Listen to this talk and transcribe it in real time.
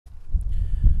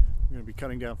We're going to be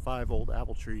cutting down 5 old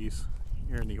apple trees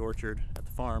here in the orchard at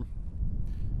the farm.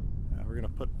 We're going to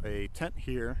put a tent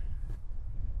here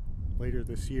later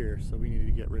this year, so we need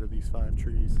to get rid of these 5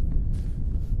 trees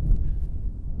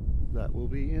that will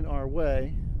be in our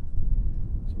way.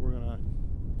 So we're going to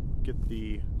get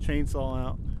the chainsaw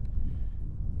out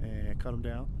and cut them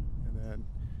down, and then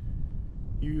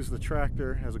use the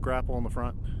tractor as a grapple in the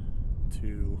front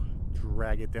to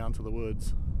drag it down to the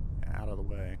woods and out of the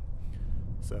way.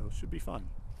 So it should be fun.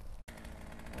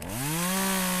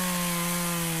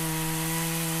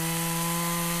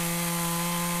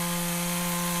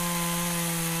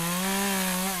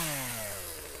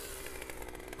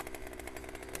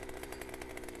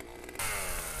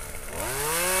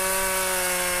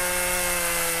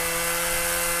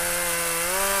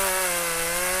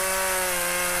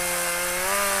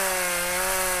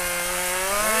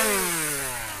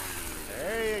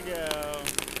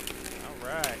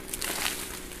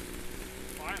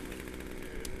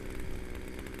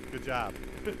 Good job.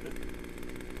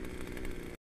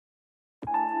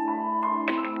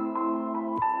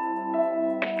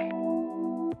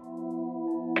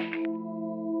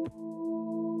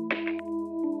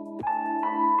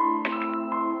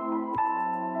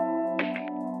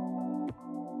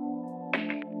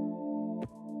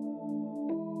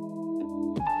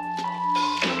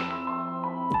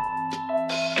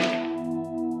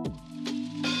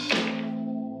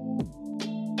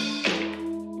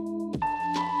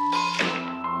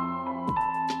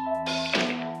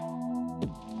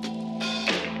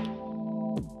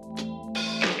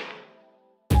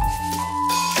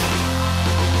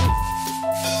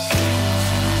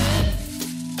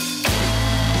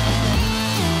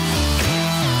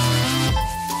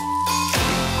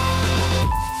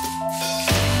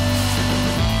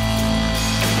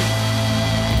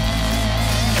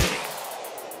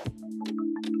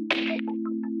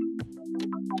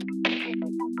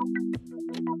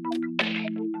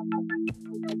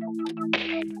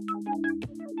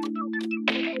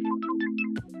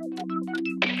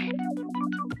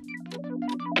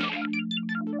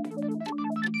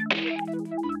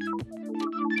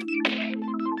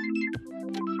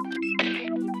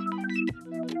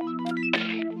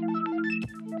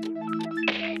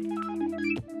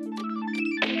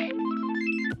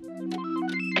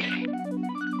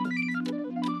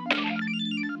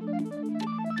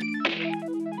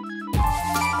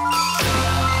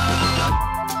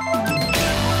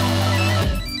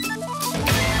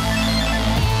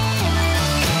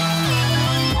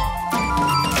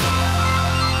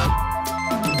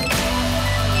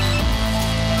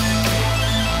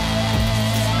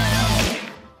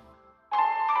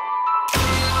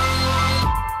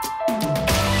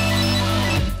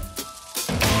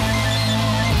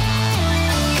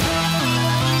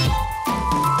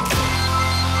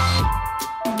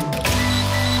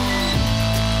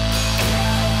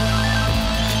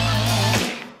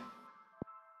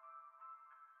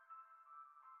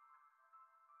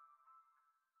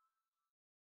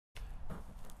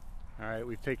 All right,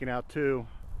 we've taken out 2.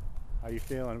 How you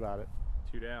feeling about it?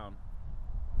 2 down,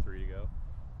 3 to go.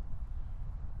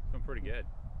 Feeling pretty good.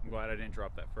 I'm glad I didn't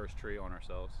drop that first tree on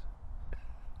ourselves.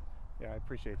 Yeah, I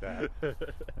appreciate that. It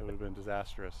would have been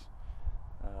disastrous.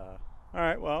 All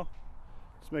right, well,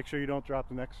 just make sure you don't drop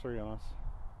the next 3 on us.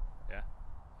 Yeah,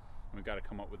 we've got to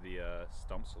come up with the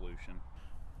stump solution.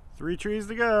 3 trees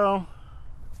to go.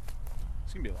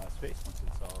 It's gonna be a lot of space once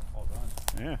it's all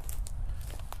done. Yeah.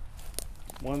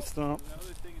 1 stump. The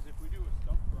other thing is, if we do a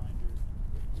stump grinder,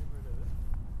 we can get rid of this.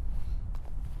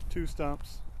 2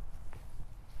 stumps.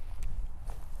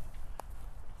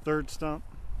 3rd stump.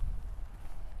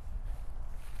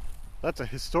 That's a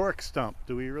historic stump.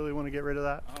 Do we really want to get rid of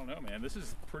that? I don't know, man. This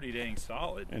is pretty dang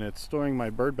solid. And it's storing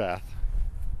my bird bath.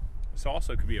 This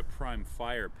also could be a prime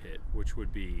fire pit, which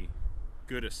would be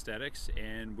good aesthetics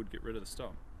and would get rid of the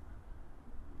stump.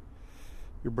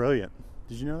 You're brilliant.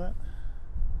 Did you know that?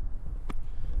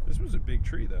 This was a big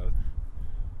tree, though.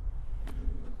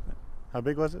 How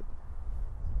big was it?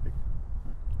 Big.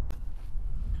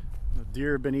 The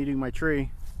deer have been eating my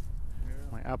tree,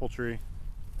 my apple tree.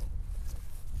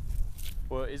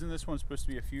 Well, isn't this one supposed to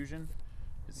be a fusion?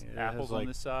 It's Yeah, apples like, on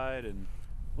this side, and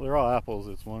well, they're all apples.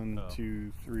 It's 1, Oh.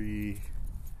 2, 3,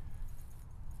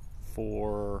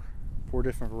 4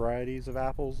 different varieties of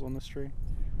apples on this tree.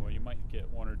 well, you might get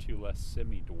 1 or 2 less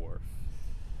semi-dwarf.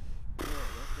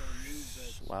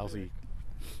 Lousy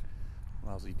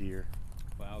deer.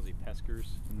 Lousy peskers.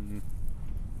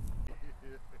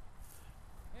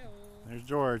 There's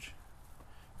George.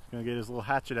 He's gonna get his little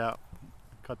hatchet out,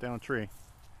 cut down a tree.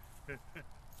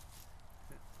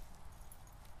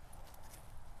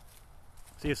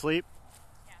 Is he asleep?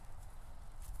 Yeah.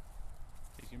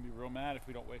 He's gonna be real mad if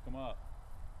we don't wake him up.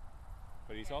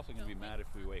 But he's also gonna be mad if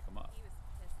we wake him up. He was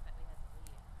pissed that we had to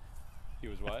leave. He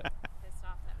was what? Pissed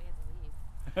off that we had to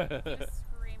leave. He was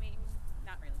screaming,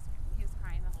 not really screaming, he was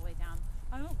crying the whole way down.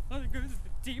 I don't want to go to the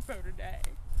depot today.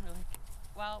 We're like,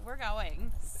 well, we're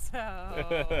going,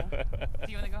 so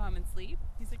do you want to go home and sleep?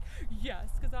 He's like, yes,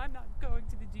 because I'm not going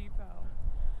to the depot.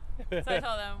 So I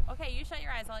told him, okay, you shut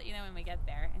your eyes, I'll let you know when we get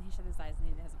there. And he shut his eyes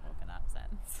and he hasn't woken up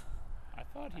since. I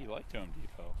thought he liked Home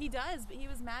Depot. He does, but he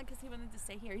was mad because he wanted to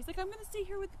stay here. He's like, I'm going to stay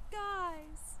here with the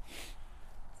guys.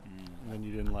 And then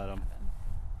you didn't let him.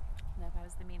 No, if I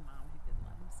was the mean mom who didn't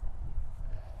let him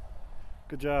stay.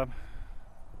 Good job.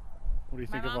 What do you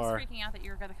think of My mom's our... freaking out that you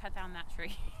were going to cut down that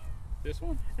tree. This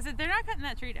one? I said, they're not cutting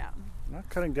that tree down. I'm not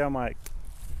cutting down my...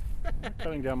 I'm not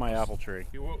cutting down my apple tree.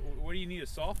 What do you need a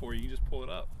saw for? You can just pull it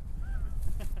up.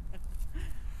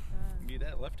 You need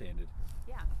that left-handed.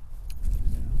 Yeah.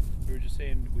 We were just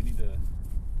saying we need to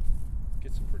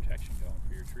get some protection going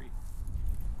for your tree.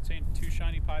 Saying 2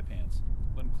 shiny pie pans.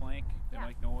 Let them clank, they Yeah.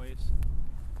 make noise.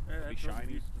 Yeah, Be that's what we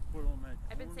shiny. used to put on that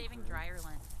I've been corn saving tree. dryer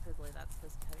lint because that's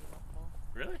supposed to be helpful.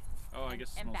 Really? Oh, I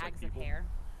guess it And smells bags like people. of hair.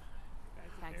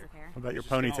 Bags of Bags hair. of hair. What about your It's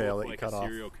just gonna ponytail look that you like cut a off?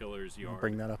 serial killer's You wanna yard.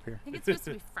 bring that up here? I think it's supposed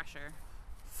to be fresher.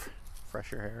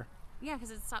 Fresher hair. Yeah,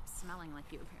 because it stops smelling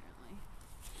like you apparently.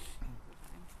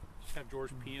 Just have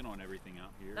George peeing on everything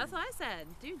out here. That's what I said.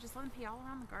 Dude, just let him pee all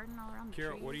around the garden, all around the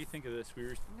Kara, trees. what do you think of this? We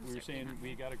were gonna start saying peeing on we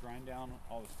here. got to grind down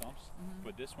all the stumps,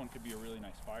 but this one could be a really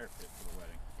nice fire pit for the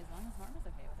wedding. As long as Norma's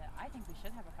okay with it. I think we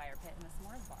should have a fire pit in the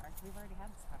s'mores bar. We've already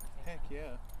had this conversation. Heck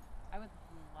yeah, I would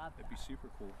love that'd that. be super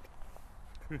cool.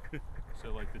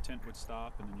 So like the tent would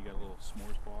stop, and then you got a little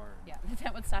s'mores bar. Yeah, the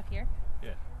tent would stop here.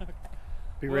 Yeah.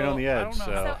 Be right on the I edge, don't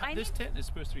know. So I this need- tent is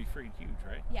supposed to be freaking huge,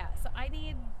 right? Yeah, so I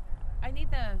need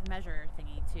the measure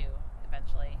thingy too,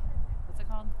 eventually. What's it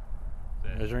called?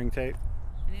 Measuring tape.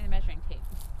 I need a measuring tape.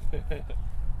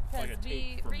 Like a Because we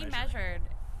tape for measuring. remeasured,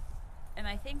 and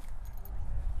I think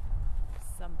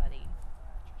somebody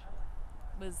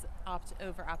was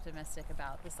over optimistic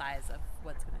about the size of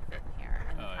what's going to fit in here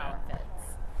and Oh, how yeah. it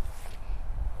fits.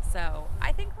 So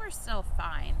I think we're still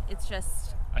fine. It's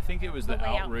just, I think it was the The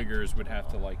layout outriggers would have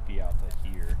to like be out to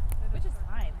here. which is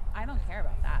fine. I don't care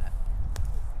about that.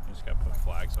 You just got to put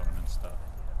flags on them and stuff.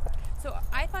 So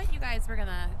I thought you guys were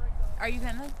gonna. Are you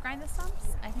gonna grind the stumps?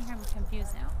 I think I'm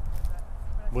confused now.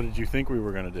 What did you think we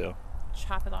were going to do?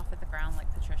 Chop it off at the ground,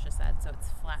 like Patricia said, so it's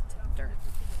flat to the dirt.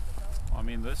 I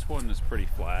mean, this one is pretty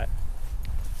flat.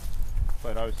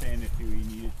 But I was saying if you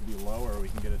need it to be lower, we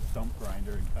can get a stump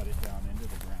grinder and cut it down into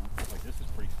the ground. Like this is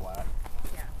pretty flat.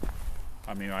 Yeah.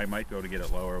 I mean, I might be able to get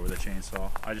it lower with a chainsaw.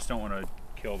 I just don't want to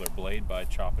kill their blade by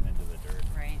chopping into the dirt.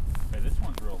 Right. Okay, this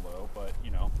one's real low, but you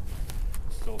know,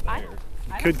 it's still I there.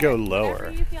 don't Could care. go lower.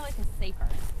 Whatever you feel like is safer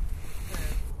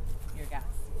for your guests.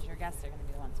 'Cause your guests are going to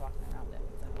be the ones walking around it.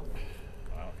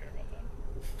 I don't care about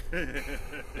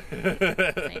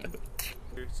that. Same.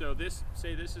 So this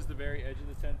is the very edge of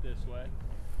the tent this way,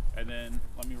 and then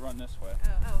let me run this way.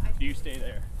 Oh, I You stay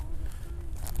there.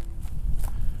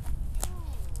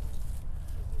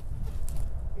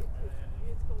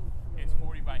 It's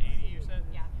 40 by 80, you said?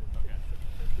 Yeah. Okay.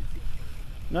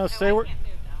 No, stay where... can't move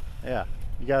though. Yeah,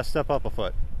 you got to step up a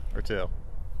foot or two.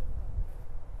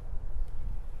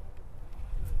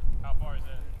 How far is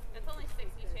it? It's only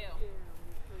 62.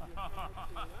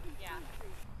 Yeah.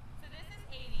 So this is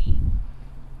 80.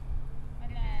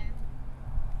 And then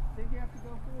Then you have to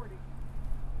go 40. If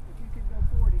you can go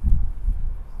 40, you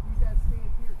got to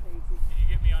stand here, Casey. Can you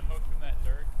get me unhooked from that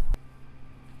dirt?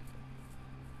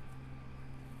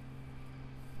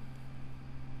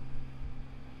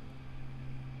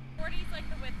 is like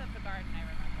the width of the garden, I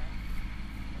remember.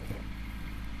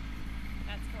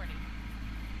 That's 40.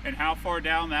 And how far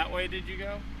down that way did you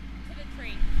go? To the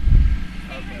tree.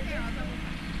 Stay Okay. right there, I'll double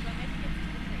check. But maybe get to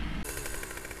the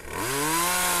tree.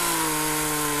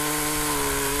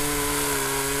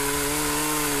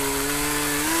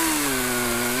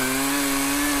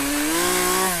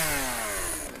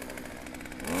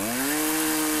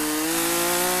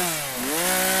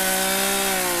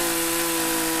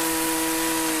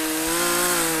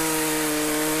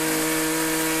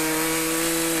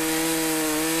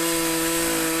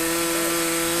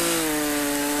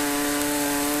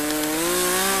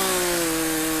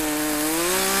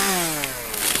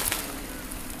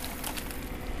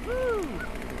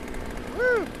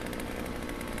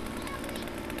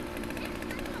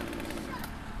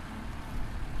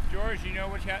 George, you know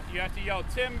what you have to yell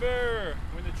timber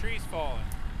when the tree's falling.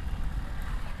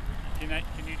 Can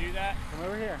you do that? Come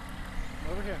over here.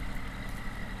 Come over here.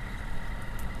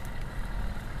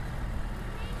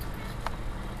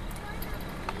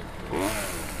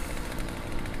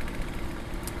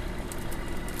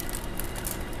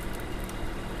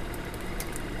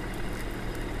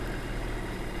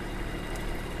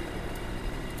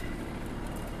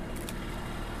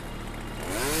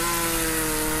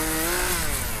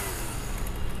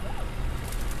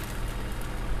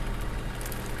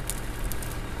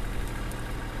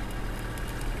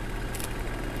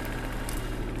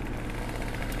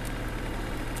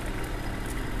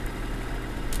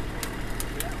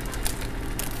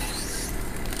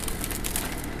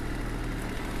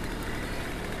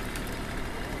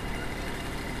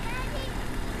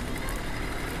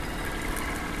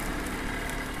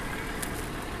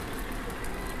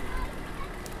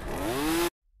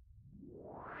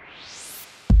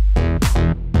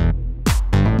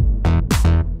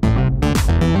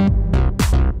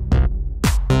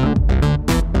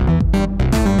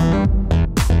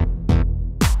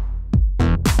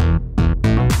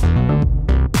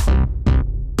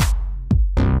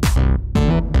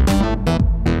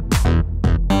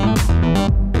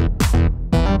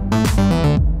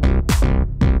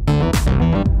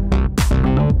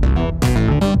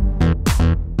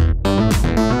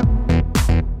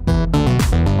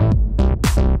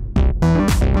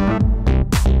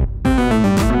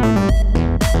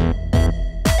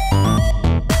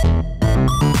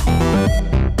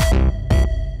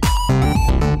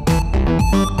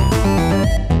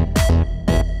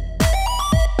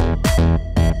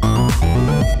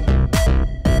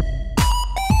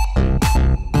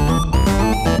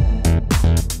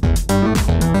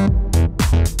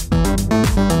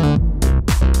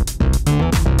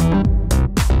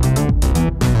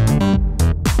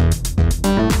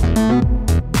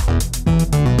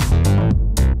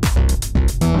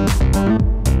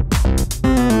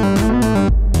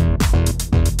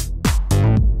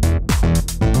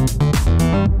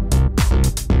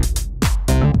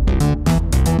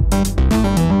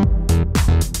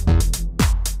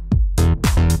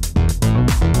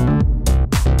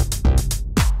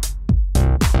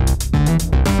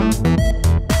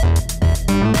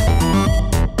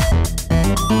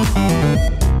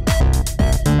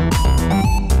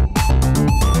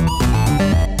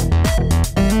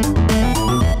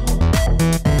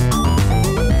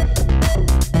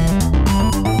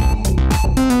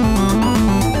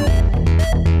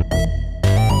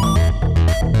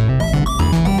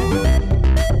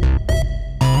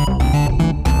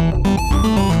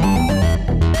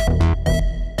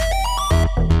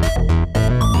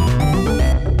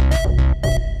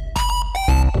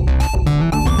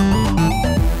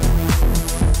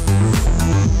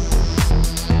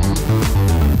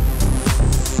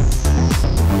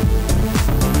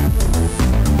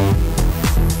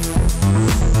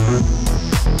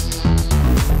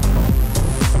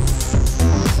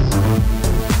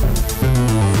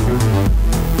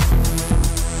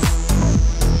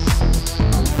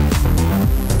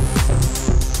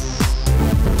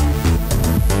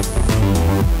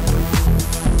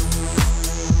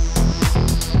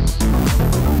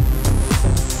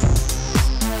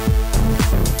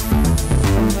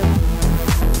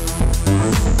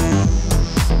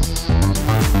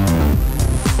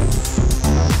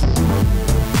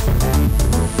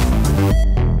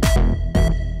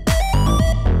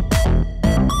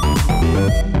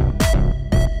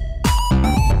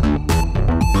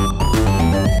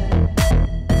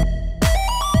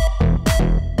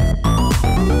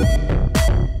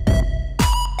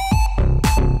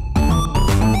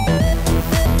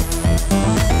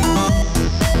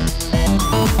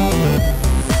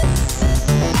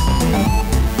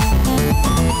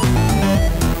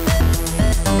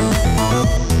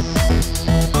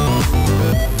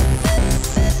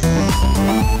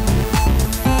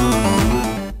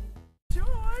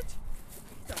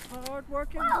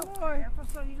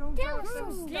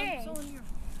 It's on your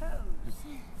toes.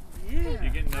 Yeah. You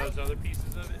getting those other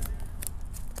pieces of it?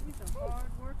 He's a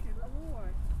hard-working boy.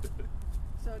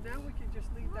 So now we can just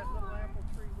leave that little apple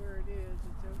tree where it is.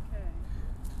 It's okay.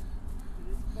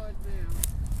 It is bud now.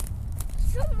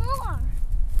 Some more.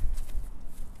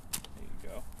 There you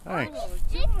go. Thanks. Oh,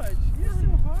 George, you're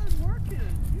so hard-working.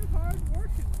 You're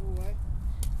hard-working, boy.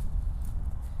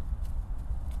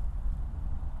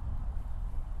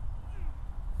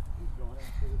 He's going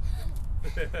after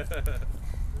the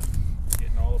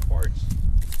getting all the parts.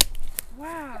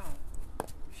 Wow.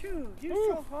 Phew, you're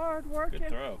so hard-working. Good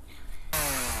throw.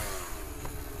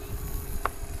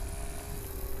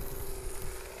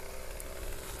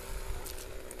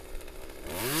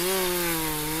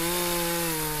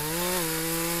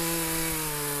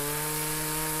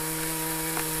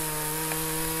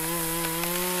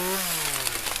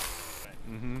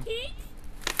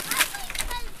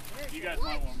 You guys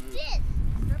might want to move. Shit.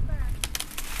 Step back.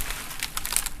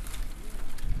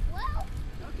 Well,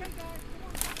 Okay, guys, come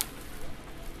on.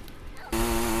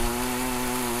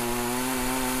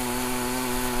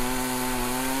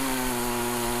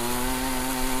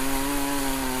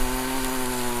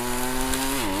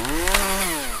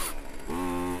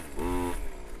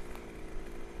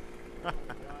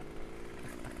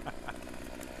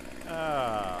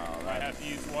 Oh, I have to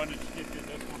use one to get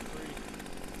this one free.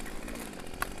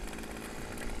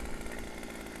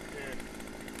 Here,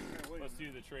 let's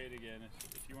do the trade again.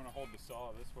 If you want to hold the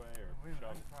saw this way or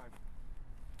shove it.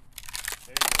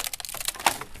 There you go.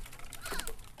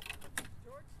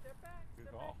 George, step back. Good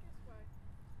Step call. back this way.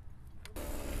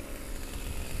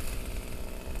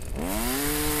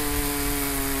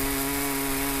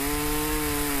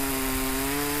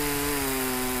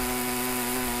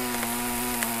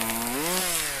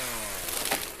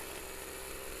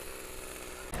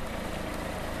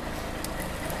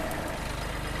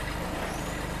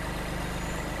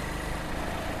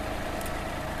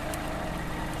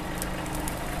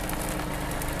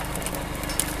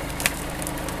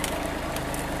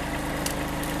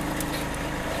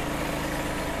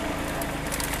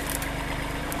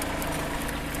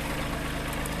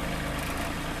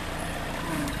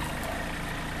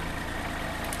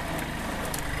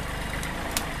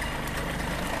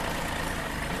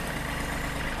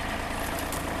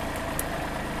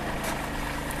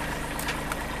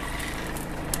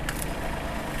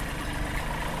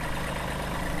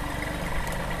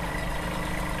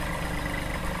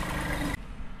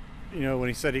 You know, when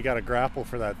he said he got a grapple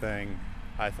for that thing,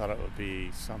 I thought it would be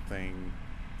something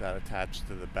that attached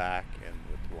to the back and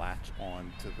would latch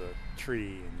on to the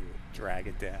tree and you would drag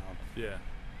it down. Yeah.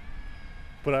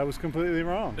 But I was completely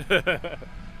wrong. Yeah,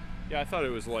 I thought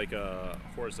it was like a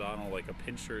horizontal, like a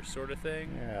pincher sort of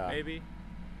thing. Yeah. Maybe.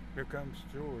 Here comes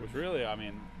George. Which really, I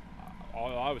mean,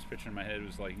 all I was picturing in my head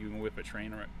was like you can whip a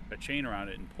chain around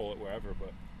it and pull it wherever.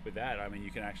 But with that, I mean,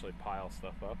 you can actually pile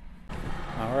stuff up.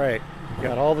 All right,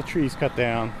 got all the trees cut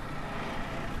down.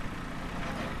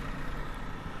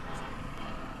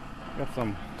 Got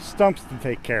some stumps to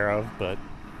take care of, but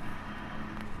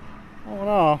all in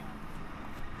all,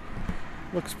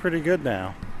 looks pretty good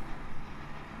now.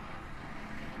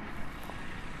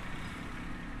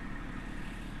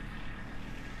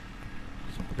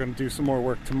 So we're gonna do some more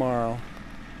work tomorrow.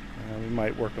 We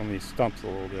might work on these stumps a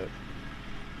little bit,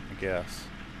 I guess.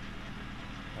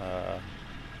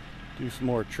 Do some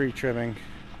more tree trimming.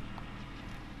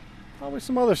 Probably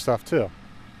some other stuff too.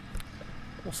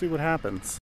 We'll see what happens.